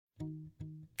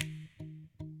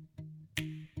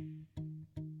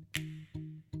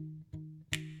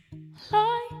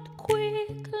Light,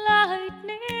 quick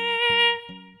lightning,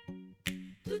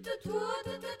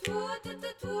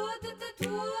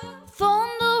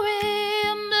 thundering,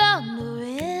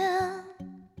 blundering.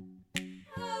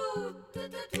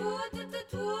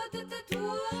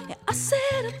 Yeah, I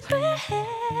said a prayer.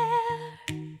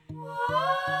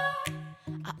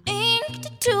 I inked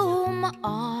it to my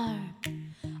arm.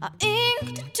 I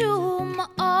inked it to my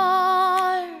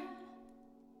arm.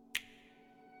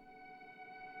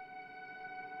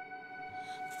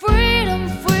 Freedom,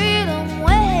 freedom,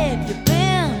 where have you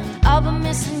been? I've been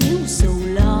missing you so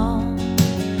long.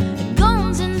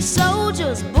 Guns and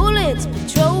soldiers, bullets,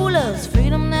 patrollers.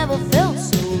 Freedom never felt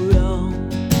so wrong.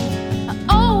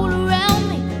 All around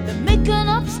me, they're making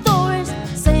up stories,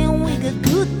 saying we got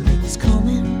good things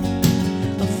coming.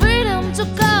 But freedom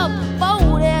took up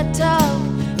all that talk.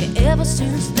 Yeah, ever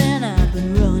since then I've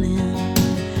been running.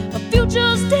 My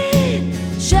future's dead,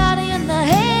 shot in the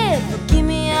head. Forgive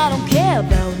me, I don't care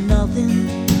about nothing.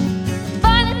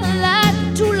 Fighting the light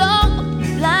for too long,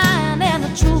 but blind, and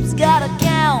the truth's gotta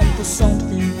count for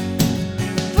something.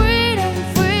 Freedom,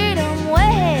 freedom, where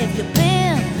have you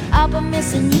been? I've been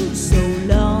missing you so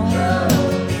long.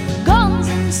 Guns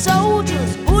and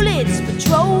soldiers, bullets,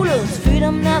 patrollers.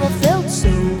 Freedom never felt so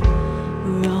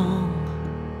wrong.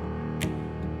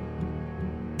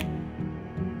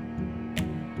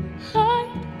 Light,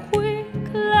 quick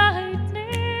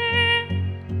lightning,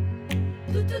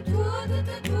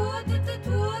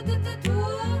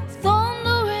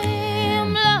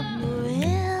 thundering,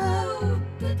 blundering.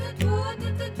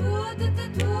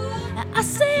 I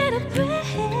said a prayer.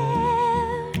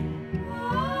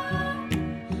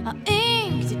 I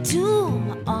inked it to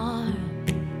my arm.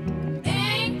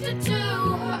 Inked it to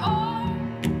my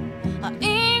arm. I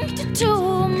inked it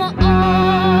to my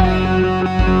arm.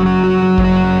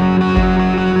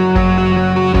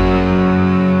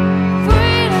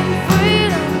 Freedom,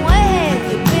 freedom, where have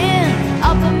you been?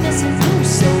 I've been missing you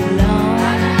so long.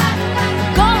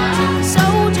 Guns and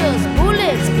soldiers,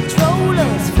 bullets,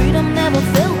 patrollers. Freedom never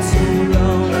felt so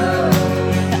wrong.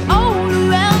 All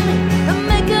around me, they're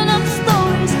making up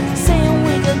stories, saying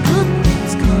we got good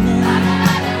things coming.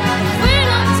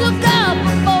 Freedom took up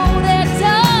before that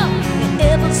time, and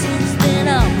ever since then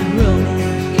I've been running.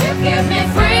 You give me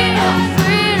freedom,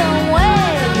 freedom, where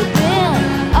have you been?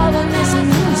 I've been missing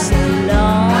you so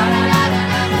long.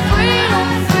 Freedom,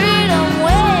 freedom,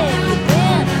 where have you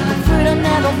been? But freedom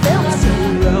never felt so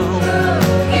wrong.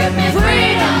 Give me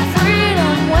freedom,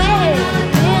 freedom, where have you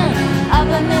been? I've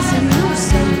been missing you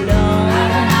so long.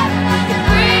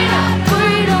 Freedom,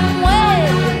 freedom, where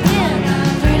have you been?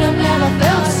 Freedom never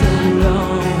felt so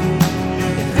wrong.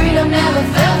 Freedom never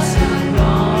felt so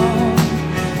wrong.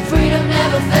 Freedom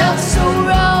never felt so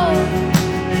wrong.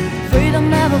 Freedom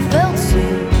never felt so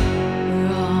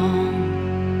wrong.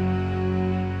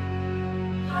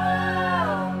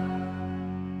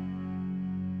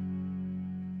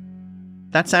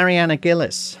 That's Ariana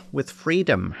Gillis with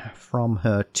Freedom from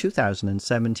her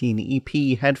 2017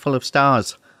 EP Head Full of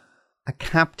Stars. A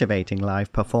captivating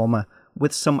live performer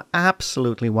with some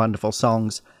absolutely wonderful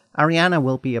songs. Ariana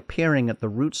will be appearing at the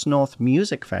Roots North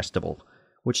Music Festival,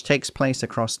 which takes place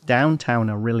across downtown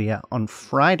Orillia on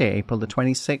Friday, April the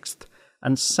 26th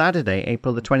and Saturday,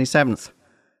 April the 27th.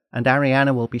 And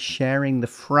Ariana will be sharing the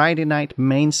Friday night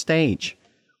main stage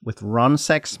with Ron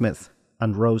Sexsmith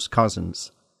and Rose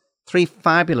Cousins. 3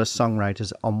 fabulous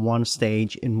songwriters on one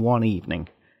stage in one evening.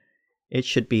 It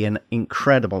should be an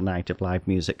incredible night of live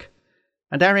music.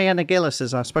 And Ariana Gillis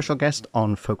is our special guest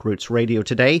on Folk Roots Radio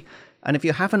today. And if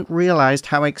you haven't realized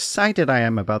how excited I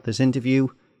am about this interview,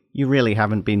 you really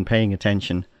haven't been paying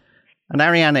attention. And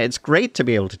Ariana, it's great to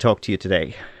be able to talk to you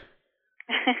today.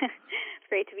 It's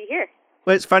great to be here.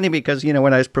 Well, it's funny because, you know,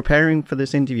 when I was preparing for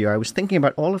this interview, I was thinking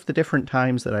about all of the different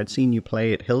times that I'd seen you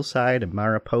play at Hillside and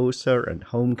Mariposa and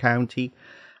Home County,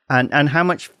 and how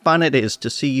much fun it is to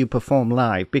see you perform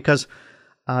live, because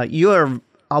you are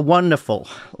a wonderful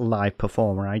live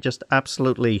performer. I just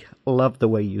absolutely love the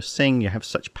way you sing. You have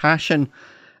such passion,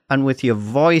 and with your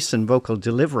voice and vocal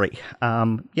delivery,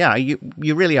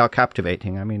 you really are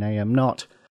captivating. I mean, I'm not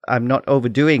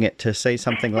overdoing it to say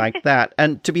something like that.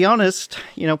 And to be honest,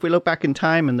 you know, if we look back in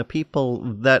time and the people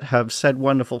that have said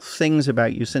wonderful things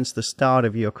about you since the start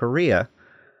of your career,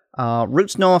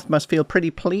 Roots North must feel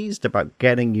pretty pleased about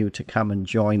getting you to come and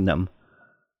join them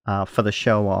for the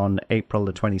show on April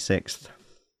the 26th.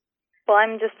 Well,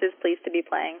 I'm just as pleased to be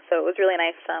playing, so it was really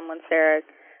nice when Sarah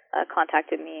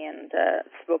contacted me and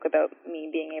spoke about me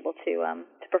being able to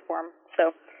perform.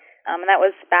 So. And that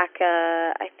was back,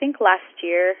 I think last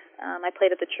year. I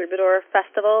played at the Troubadour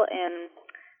Festival in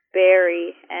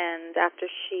Barry, and after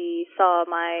she saw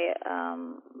my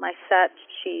my set,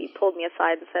 she pulled me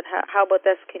aside and said, "How about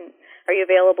this? Are you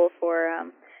available for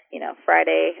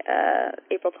Friday,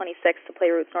 April 26th to play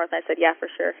Roots North?" And I said, "Yeah, for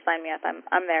sure. Sign me up.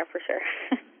 I'm there for sure."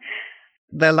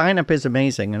 Their lineup is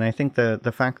amazing, and I think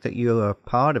the fact that you're a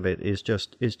part of it is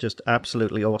just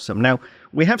absolutely awesome. Now,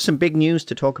 we have some big news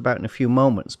to talk about in a few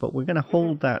moments, but we're going to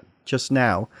hold that just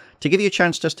now to give you a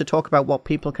chance just to talk about what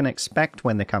people can expect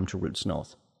when they come to Roots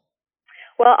North.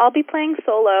 Well, I'll be playing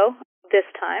solo this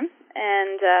time,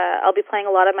 and I'll be playing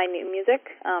a lot of my new music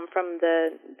from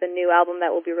the new album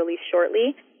that will be released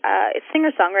shortly. It's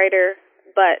singer-songwriter,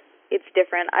 but it's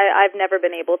different. I've never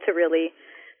been able to really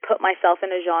put myself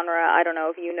in a genre. I don't know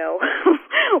if you know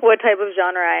what type of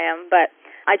genre I am, but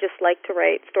I just like to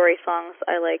write story songs.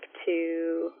 I like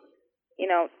to,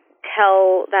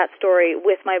 tell that story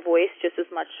with my voice just as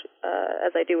much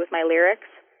as I do with my lyrics,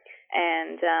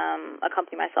 and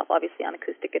accompany myself, obviously, on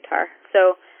acoustic guitar.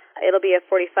 So it'll be a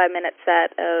 45-minute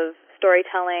set of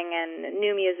storytelling and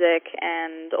new music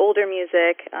and older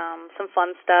music, some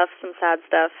fun stuff, some sad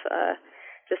stuff,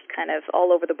 just kind of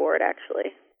all over the board,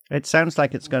 actually. It sounds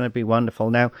like it's going to be wonderful.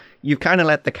 Now, you've kind of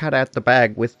let the cat out the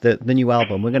bag with the new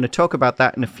album. We're going to talk about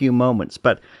that in a few moments.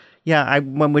 But yeah,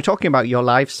 when we're talking about your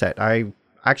live set, I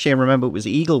remember it was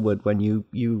Eaglewood when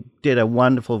you did a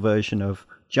wonderful version of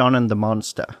John and the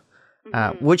Monster,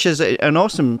 which is an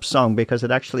awesome song because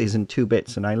it actually is in 2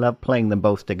 bits, and I love playing them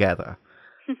both together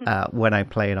when I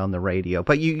play it on the radio.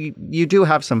 But you do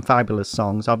have some fabulous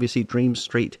songs. Obviously, Dream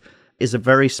Street is a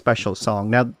very special song.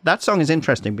 Now, that song is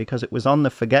interesting because it was on the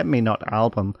Forget Me Not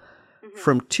album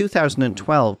from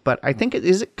 2012, but I think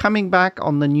is it coming back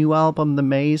on the new album, The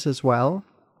Maze, as well?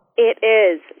 It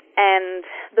is, and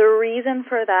the reason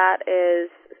for that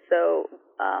is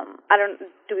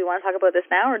do we want to talk about this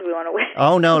now, or do we want to wait?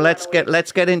 Oh no, let's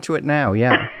get into it now.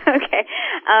 Yeah. Okay.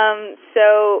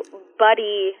 So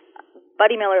Buddy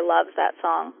Miller loves that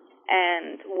song.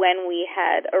 And when we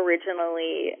had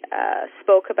originally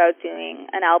spoke about doing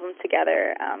an album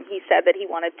together, he said that he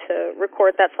wanted to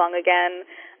record that song again.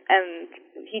 And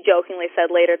he jokingly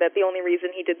said later that the only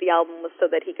reason he did the album was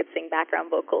so that he could sing background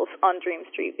vocals on Dream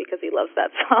Street because he loves that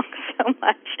song so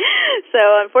much. So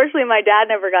unfortunately, my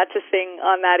dad never got to sing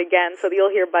on that again. So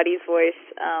you'll hear Buddy's voice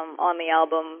on the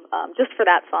album just for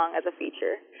that song as a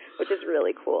feature, which is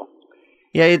really cool.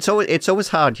 Yeah, it's always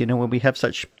hard, when we have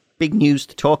such big news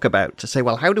to talk about, to say,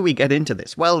 well, how do we get into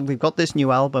this? Well, we've got this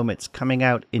new album. It's coming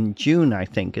out in June, I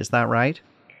think. Is that right?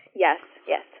 Yes.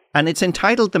 And it's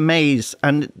entitled The Maze.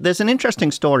 And there's an interesting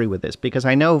story with this, because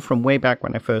I know from way back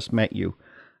when I first met you,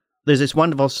 there's this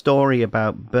wonderful story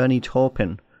about Bernie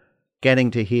Taupin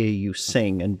getting to hear you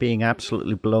sing and being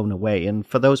absolutely blown away. And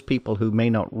for those people who may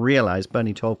not realize,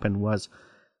 Bernie Taupin was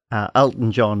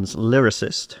Elton John's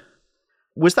lyricist.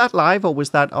 Was that live, or was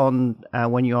that on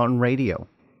when you were on radio?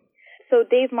 So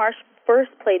Dave Marsh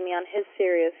first played me on his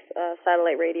Sirius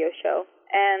satellite radio show,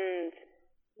 and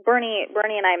Bernie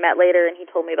and I met later, and he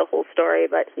told me the whole story.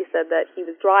 But he said that he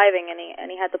was driving and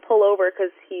he had to pull over because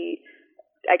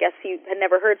I guess he had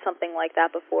never heard something like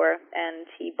that before, and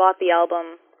he bought the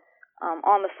album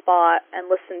on the spot and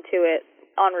listened to it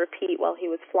on repeat while he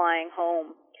was flying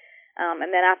home.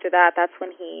 And then after that, that's when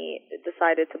he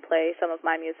decided to play some of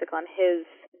my music on his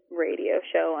radio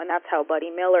show, and that's how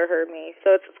Buddy Miller heard me.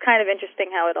 So it's kind of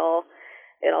interesting how it all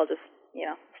just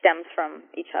stems from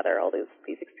each other, all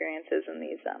these experiences and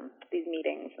these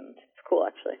meetings, and it's cool,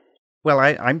 actually. Well,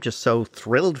 I'm just so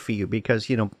thrilled for you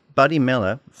because Buddy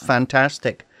Miller,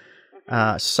 fantastic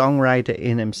songwriter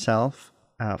in himself,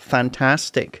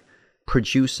 fantastic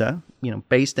producer,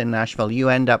 based in Nashville. You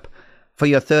end up, for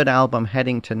your third album,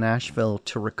 heading to Nashville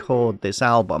to record this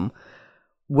album.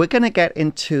 We're going to get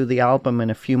into the album in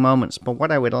a few moments, but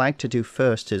what I would like to do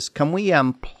first is, can we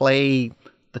play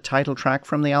the title track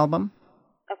from the album?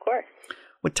 Of course.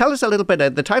 Well, tell us a little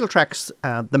bit. The title track's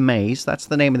The Maze. That's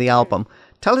the name of the album.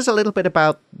 Tell us a little bit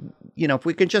about, if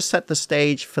we could just set the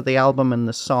stage for the album and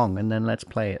the song, and then let's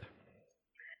play it.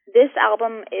 This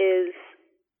album is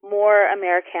more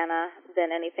Americana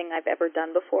than anything I've ever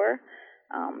done before.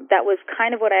 That was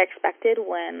kind of what I expected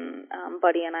when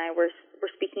Buddy and I were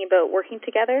speaking about working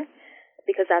together,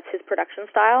 because that's his production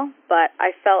style. But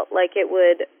I felt like it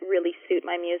would really suit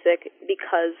my music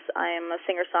because I am a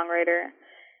singer-songwriter,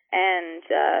 and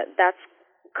that's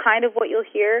kind of what you'll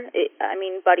hear.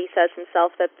 Buddy says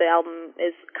himself that the album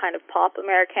is kind of pop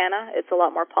Americana. It's a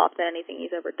lot more pop than anything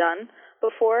he's ever done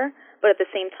before, but at the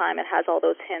same time it has all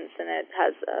those hints, and it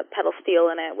has pedal steel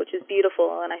in it, which is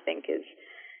beautiful, and I think is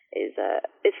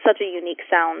such a unique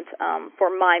sound for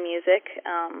my music,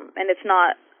 and it's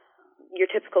not your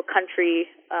typical country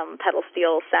pedal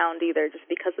steel sound either, just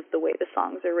because of the way the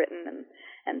songs are written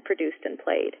and produced and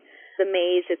played. The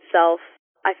Maze itself,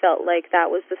 I felt like that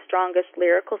was the strongest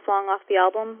lyrical song off the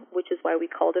album, which is why we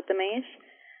called it The Maze.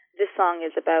 This song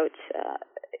is about,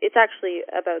 it's actually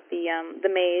about the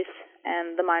maze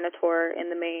and the Minotaur in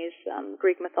the maze,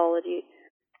 Greek mythology.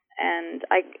 And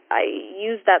I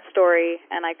used that story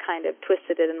and I kind of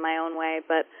twisted it in my own way,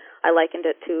 but I likened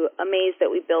it to a maze that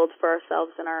we build for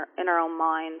ourselves in our own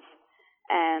minds.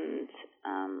 And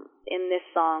in this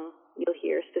song, you'll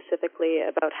hear specifically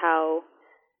about how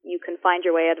you can find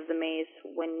your way out of the maze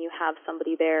when you have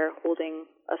somebody there holding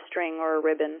a string or a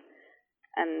ribbon,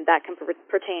 and that can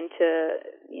pertain to,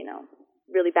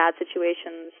 really bad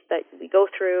situations that we go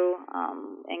through,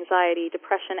 anxiety,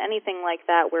 depression, anything like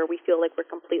that where we feel like we're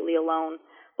completely alone,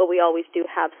 but we always do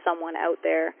have someone out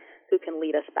there who can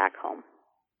lead us back home.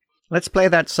 Let's play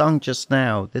that song just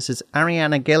now. This is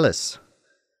Ariana Gillis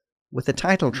with the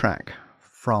title track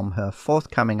from her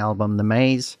forthcoming album, The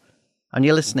Maze. And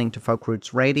you're listening to Folk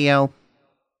Roots Radio,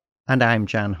 and I'm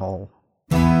Jan Hall.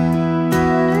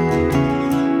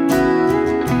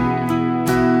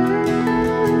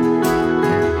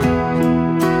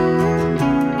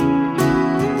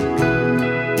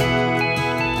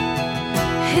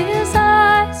 His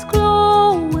eyes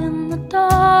glow in the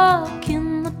dark,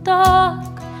 in the dark.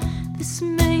 This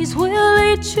maze will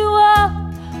eat you up.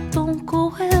 Don't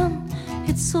go in,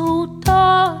 it's so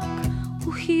dark.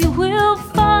 Oh, he will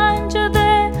find you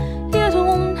there. You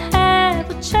don't have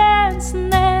a chance in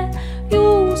there.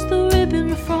 Use the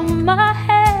ribbon from my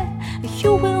hair.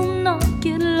 You will not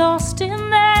get lost in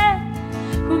there.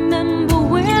 Remember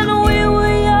when we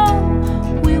were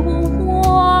young, we won't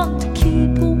want to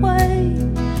keep away.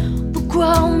 The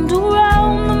ground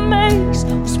around the maze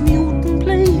was mute and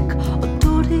bleak, a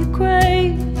dirty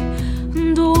grey.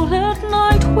 And all at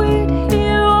night we'd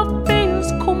hear our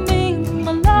fears coming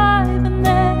alive in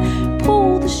there.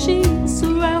 Pull the sheets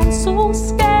around so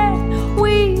scared.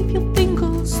 Weave your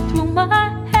fingers through my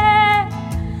hair.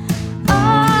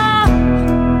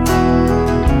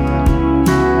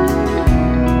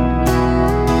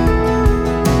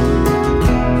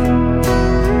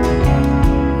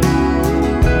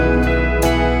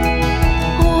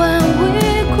 When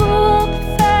we grew up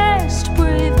fast,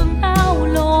 brave and now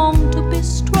long to be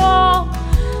strong.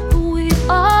 We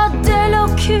are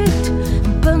delicate,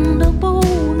 bendable,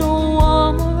 no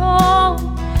armor on.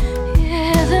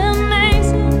 Yeah, the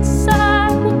maze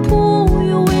inside will pull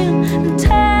you in and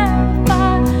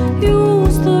terrify.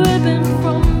 Use the ribbon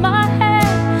from my hair.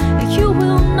 You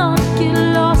will not get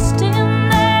lost in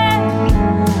there.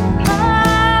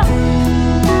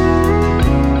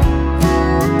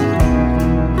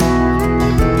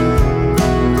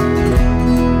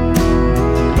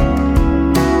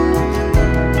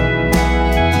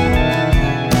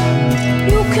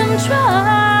 You can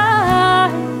try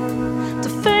to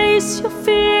face your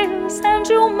fears, and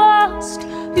you must.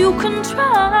 You can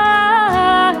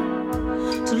try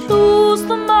to lose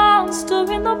the monster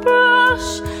in the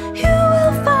brush. You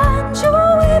will find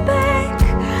your way back.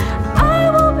 I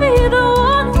will be the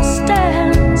one who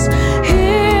stands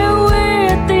here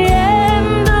with the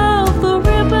end of the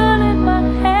ribbon in my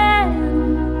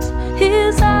hand.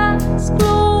 His eyes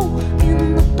glow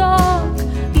in the dark,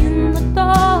 in the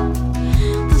dark.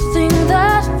 The thing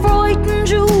that frightened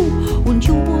you when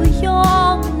you were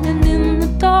young and in the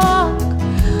dark.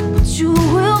 But you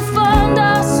will find,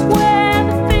 I swear,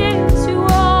 the fears you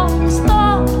always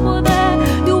thought were there.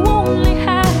 You only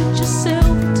had yourself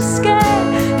to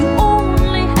scare. You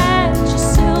only had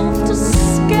yourself to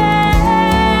scare.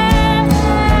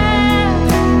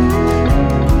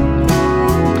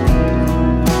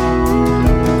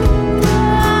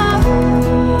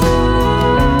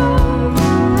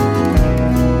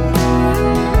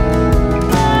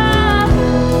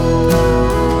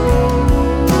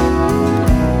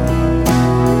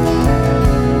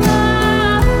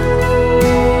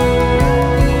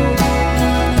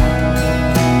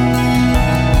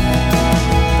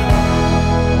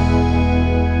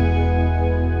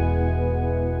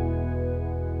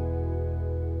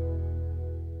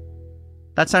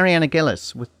 That's Ariana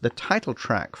Gillis with the title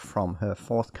track from her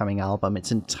forthcoming album.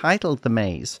 It's entitled The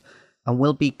Maze and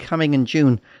will be coming in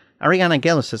June. Ariana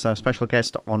Gillis is our special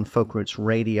guest on Folk Roots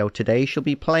Radio today. She'll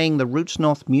be playing the Roots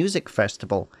North Music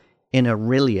Festival in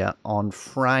Orillia on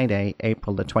Friday,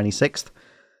 April the 26th.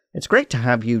 It's great to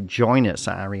have you join us,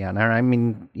 Ariana. I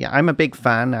mean, yeah, I'm a big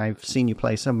fan. I've seen you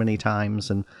play so many times,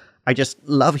 and I just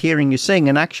love hearing you sing.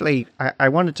 And actually, I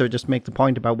wanted to just make the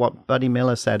point about what Buddy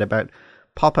Miller said about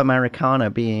pop Americana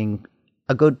being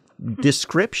a good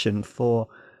description for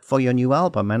for your new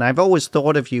album. And I've always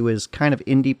thought of you as kind of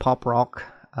indie pop rock,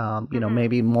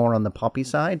 maybe more on the poppy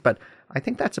side, but I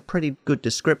think that's a pretty good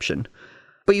description.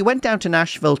 But you went down to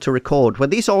Nashville to record. Were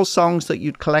these all songs that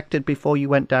you'd collected before you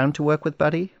went down to work with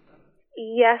Buddy?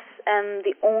 Yes, and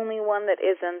the only one that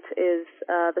isn't is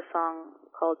the song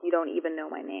called You Don't Even Know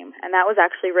My Name. And that was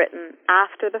actually written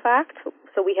after the fact.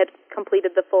 So we had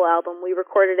completed the full album. We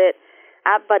recorded it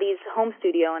at Buddy's home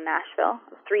studio in Nashville.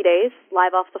 3 days,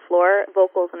 live off the floor.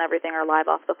 Vocals and everything are live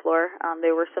off the floor.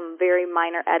 There were some very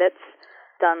minor edits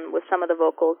done with some of the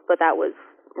vocals, but that was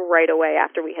right away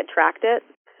after we had tracked it.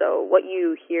 So what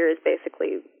you hear is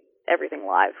basically everything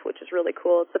live, which is really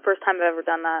cool. It's the first time I've ever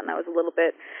done that, and I was a little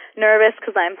bit nervous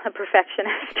because I'm a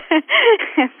perfectionist.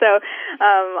 So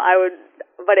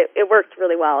but it worked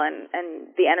really well, and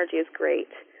the energy is great.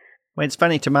 Well, it's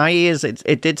funny, to my ears,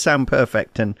 it did sound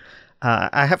perfect, and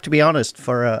I have to be honest,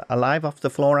 for a live off the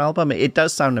floor album, it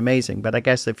does sound amazing, but I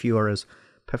guess if you are as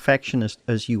perfectionist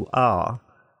as you are,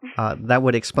 that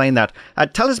would explain that.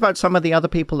 Tell us about some of the other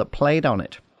people that played on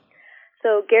it.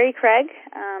 So Gary Craig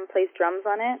plays drums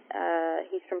on it.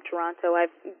 He's from Toronto.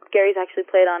 Gary's actually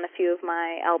played on a few of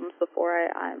my albums before.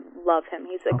 I love him.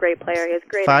 He's a great player. He has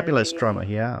great fabulous energy. Drummer,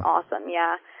 yeah. Awesome,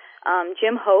 yeah.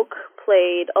 Jim Hoke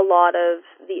played a lot of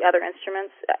the other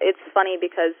instruments. It's funny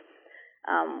because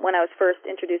when I was first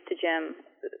introduced to Jim,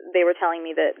 they were telling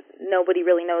me that nobody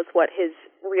really knows what his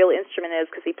real instrument is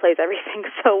because he plays everything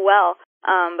so well.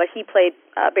 But he played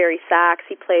Barry sax.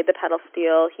 He played the pedal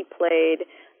steel. He played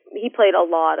a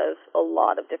lot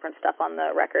of different stuff on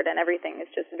the record, and everything is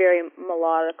just very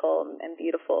melodical and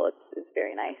beautiful. It's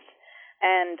very nice.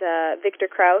 And Victor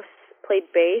Krause played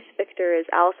bass. Victor is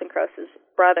Alison Krause's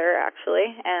brother, actually,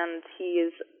 and he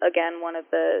is, again, one of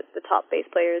the top bass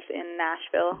players in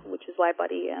Nashville, which is why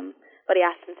Buddy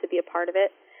asked him to be a part of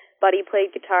it. Buddy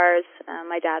played guitars.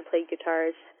 My dad played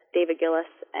guitars. David Gillis,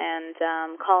 and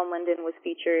Colin Linden was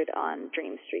featured on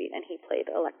Dream Street, and he played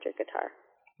electric guitar.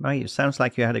 Right, it sounds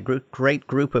like you had a great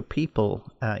group of people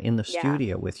in the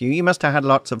studio with you. You must have had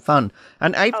lots of fun,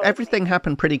 and everything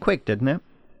happened pretty quick, didn't it?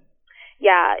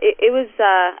 Yeah, it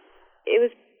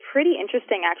was pretty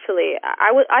interesting, actually.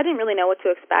 I didn't really know what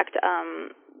to expect.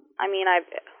 I've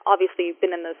obviously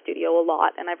been in the studio a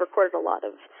lot, and I've recorded a lot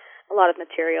of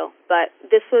material, but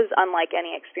this was unlike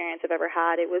any experience I've ever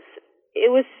had. It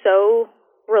was so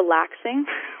relaxing.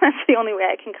 That's the only way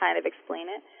I can kind of explain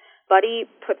it. Buddy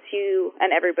puts you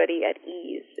and everybody at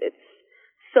ease. It's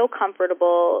so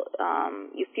comfortable.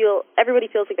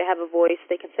 Everybody feels like they have a voice.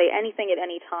 They can say anything at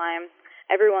any time.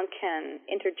 Everyone can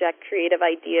interject creative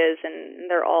ideas,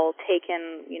 and they're all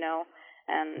taken,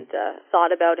 and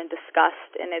thought about and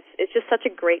discussed. And it's just such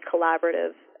a great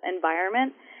collaborative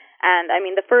environment. And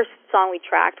the first song we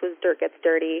tracked was Dirt Gets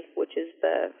Dirty, which is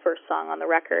the first song on the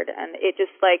record. And it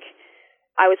just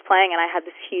I was playing and I had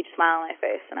this huge smile on my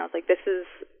face, and I was like,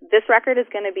 this record is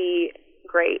going to be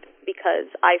great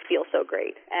because I feel so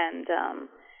great. And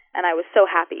I was so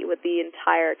happy with the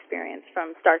entire experience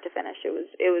from start to finish. It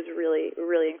was really,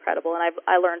 really incredible. And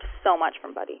I learned so much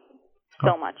from Buddy.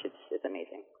 So much. It's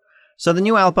amazing. So the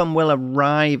new album will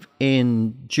arrive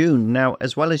in June. Now,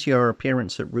 as well as your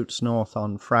appearance at Roots North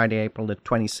on Friday, April the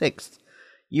 26th,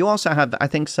 you also have, I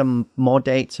think, some more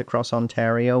dates across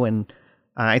Ontario, and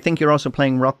I think you're also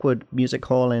playing Rockwood Music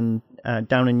Hall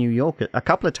down in New York a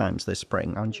couple of times this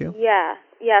spring, aren't you? Yeah.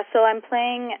 So I'm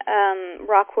playing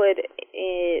Rockwood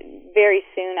very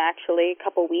soon, actually, a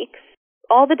couple weeks.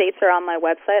 All the dates are on my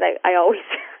website.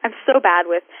 I'm so bad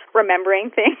with remembering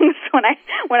things when I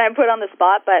put on the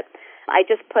spot, but I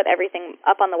just put everything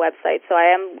up on the website. So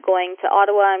I am going to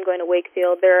Ottawa. I'm going to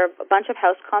Wakefield. There are a bunch of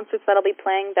house concerts that I'll be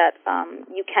playing that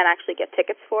you can actually get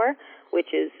tickets for,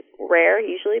 which is rare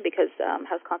usually because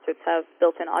house concerts have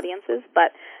built-in audiences.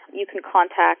 But you can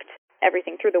contact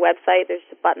everything through the website. There's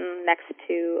a button next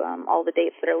to all the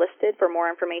dates that are listed for more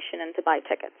information and to buy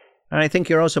tickets. And I think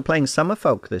you're also playing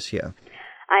Summerfolk this year.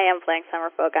 I am playing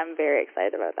Summerfolk. I'm very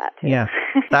excited about that, too. Yeah,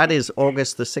 that is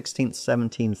August the 16th,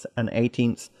 17th, and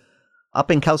 18th. Up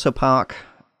in Kelso Park,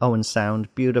 Owen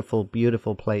Sound. Beautiful,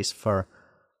 beautiful place for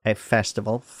a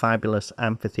festival. Fabulous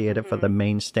amphitheater for the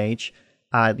main stage.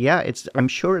 I'm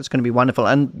sure it's going to be wonderful.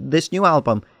 And this new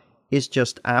album is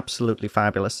just absolutely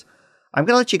fabulous. I'm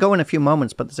going to let you go in a few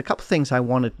moments, but there's a couple of things I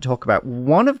wanted to talk about.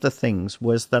 One of the things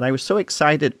was that I was so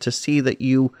excited to see that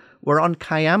you were on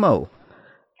Kayamo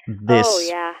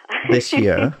this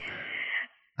year.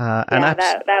 That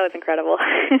was incredible.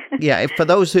 Yeah, for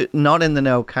those who not in the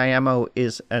know, Kayamo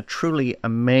is a truly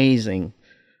amazing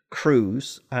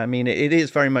cruise. It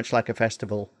is very much like a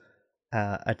festival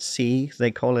at sea.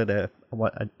 They call it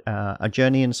a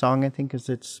journey in song, I think, is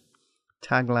its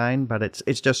tagline, but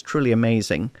it's just truly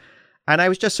amazing. And I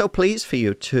was just so pleased for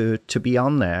you to be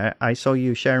on there. I saw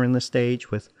you sharing the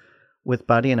stage with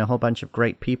Buddy and a whole bunch of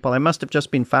great people. It must have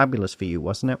just been fabulous for you,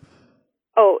 wasn't it?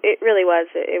 Oh, it really was.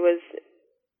 It was,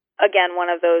 again, one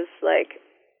of those like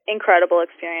incredible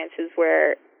experiences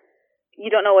where you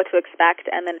don't know what to expect,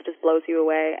 and then it just blows you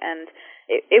away. And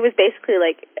it was basically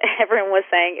like everyone was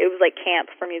saying, it was like camp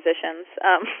for musicians.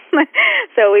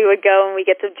 So we would go and we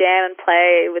get to jam and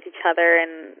play with each other,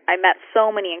 and I met so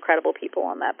many incredible people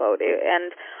on that boat.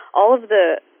 And all of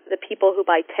the people who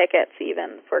buy tickets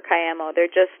even for Kayamo,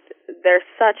 they're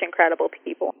such incredible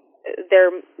people.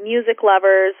 They're music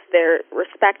lovers, they're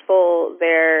respectful,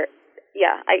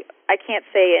 I can't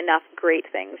say enough great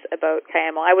things about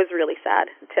Kayamo. I was really sad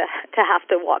to have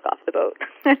to walk off the boat.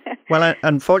 Well,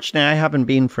 unfortunately, I haven't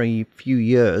been for a few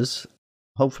years.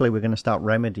 Hopefully, we're going to start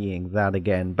remedying that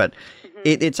again. But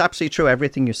it's absolutely true,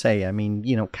 everything you say. I mean,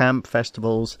 camp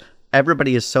festivals,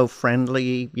 everybody is so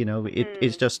friendly.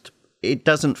 It's just, it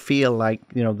doesn't feel like,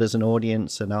 there's an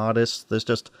audience, an artist. There's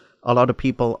just a lot of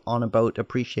people on a boat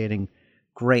appreciating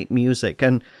great music.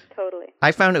 And totally.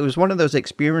 I found it was one of those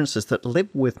experiences that lived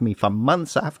with me for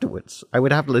months afterwards. I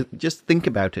would have to just think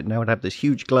about it, and I would have this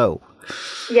huge glow.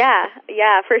 Yeah,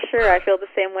 for sure. I feel the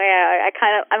same way.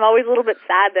 I'm always a little bit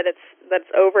sad that it's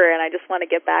over, and I just want to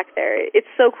get back there. It's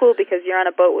so cool because you're on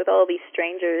a boat with all these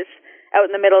strangers out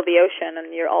in the middle of the ocean,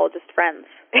 and you're all just friends.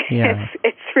 Yeah.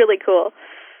 It's really cool.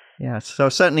 Yeah, so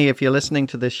certainly if you're listening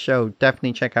to this show,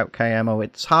 definitely check out Kayamo.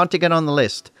 It's hard to get on the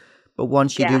list, but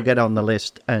once you do get on the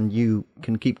list and you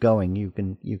can keep going, you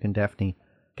can definitely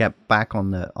get back on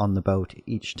the boat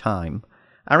each time.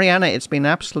 Ariana, it's been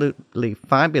absolutely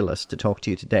fabulous to talk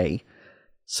to you today.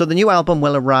 So the new album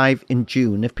will arrive in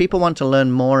June. If people want to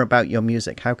learn more about your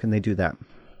music, how can they do that?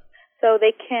 So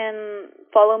they can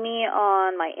follow me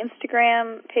on my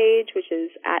Instagram page, which is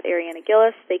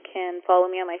 @ArianaGillis. They can follow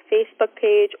me on my Facebook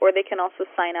page, or they can also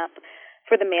sign up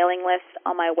for the mailing list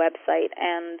on my website.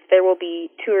 And there will be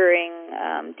touring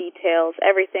details,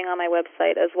 everything on my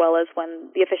website, as well as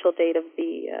when the official date of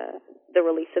the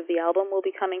release of the album will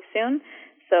be coming soon.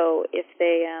 So if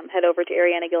they head over to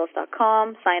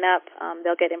arianagillis.com, sign up,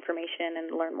 they'll get information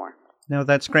and learn more. No,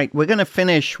 that's great. We're going to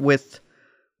finish with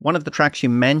one of the tracks you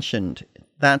mentioned.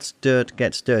 That's Dirt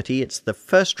Gets Dirty. It's the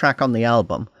first track on the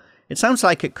album. It sounds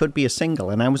like it could be a single,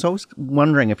 and I was always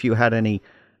wondering if you had any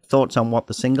thoughts on what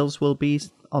the singles will be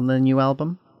on the new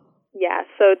album. Yeah,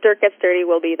 so Dirt Gets Dirty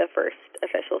will be the first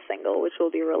official single, which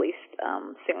will be released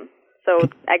soon. So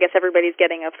I guess everybody's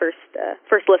getting a first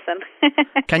listen.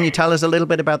 Can you tell us a little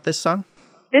bit about this song?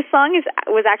 This song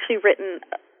was actually written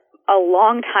a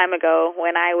long time ago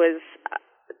when I was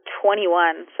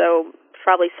 21, so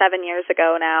probably 7 years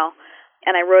ago now,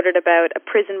 and I wrote it about a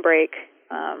prison break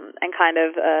and kind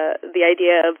of the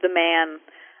idea of the man,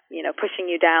 pushing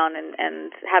you down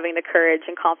and having the courage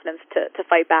and confidence to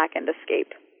fight back and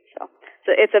escape. So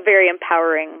it's a very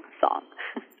empowering song.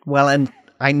 Well, and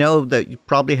I know that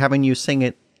probably having you sing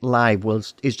it live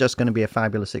is just going to be a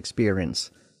fabulous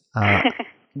experience.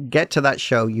 Get to that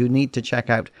show. You need to check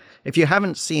out. If you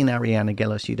haven't seen Ariana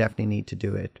Gillis, you definitely need to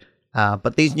do it.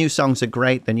 But these new songs are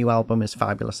great. The new album is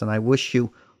fabulous, and I wish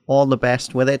you all the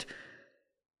best with it.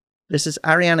 This is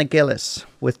Ariana Gillis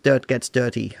with Dirt Gets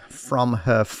Dirty from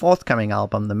her forthcoming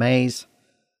album, The Maze.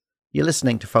 You're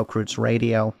listening to Folk Roots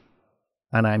Radio,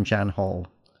 and I'm Jan Hall.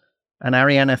 And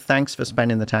Ariana, thanks for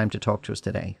spending the time to talk to us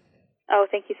today. Oh,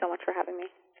 thank you so much for having me.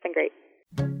 It's been great.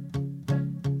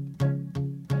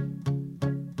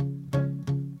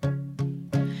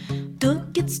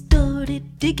 Dirt gets dirty,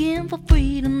 digging for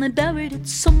freedom. They buried it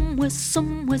somewhere.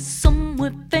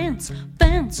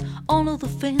 Fence, all of the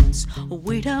fence,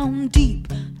 way down deep,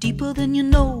 deeper than you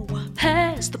know.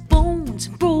 Past the bones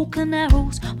and broken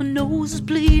arrows. My nose is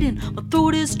bleeding, my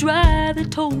throat is dry. They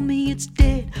told me it's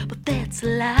dead, but that's a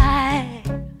lie.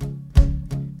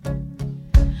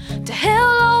 To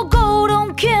hell I'll go,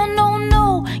 don't care,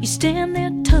 no. You stand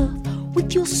there tough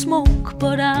with your smoke,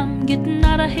 but I'm getting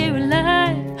out of here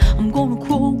alive. I'm gonna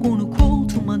crawl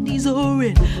till my knees are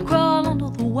red. Crawl under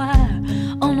the wire,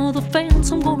 under the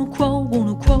fence. I'm gonna crawl.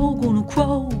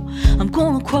 I'm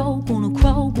gonna crawl.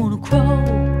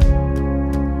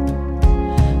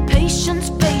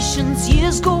 Patience,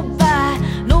 years go by.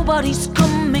 Nobody's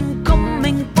coming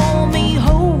for me.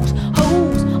 Holes,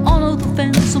 under the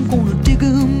fence. I'm gonna dig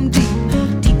 'em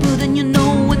deep, deeper than you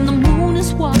know. When the moon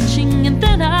is watching, and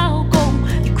then I'll go.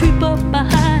 You creep up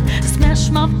behind, smash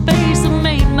my face. I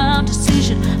made my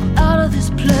decision, I'm out of this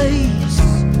place.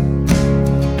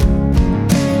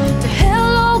 To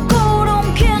hell I'll go,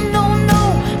 don't care, no.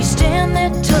 You stand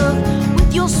there tough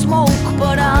with your smoke,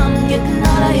 but I'm getting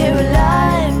out of here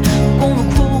alive.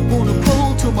 Gonna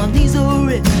crawl till my knees are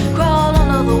red. Crawl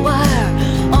under the wire,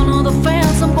 under the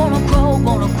fence. I'm gonna crawl,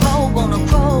 gonna crawl, gonna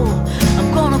crawl. I'm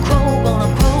gonna crawl, gonna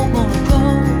crawl, gonna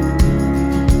crawl.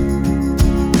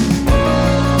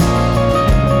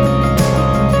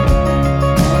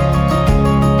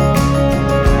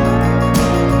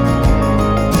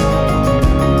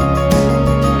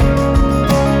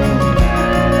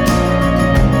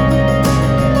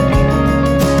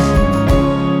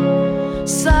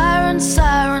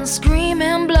 Siren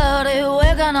screaming bloody,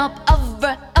 waking up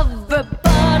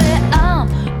everybody. I'm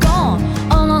gone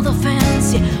under the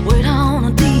fence, yeah, way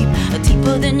down deep,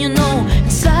 deeper than you know,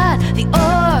 inside the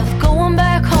earth, going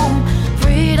back home.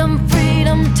 Freedom,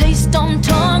 freedom, taste on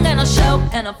tongue, and I shout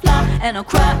and I fly and I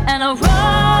cry and I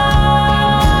run.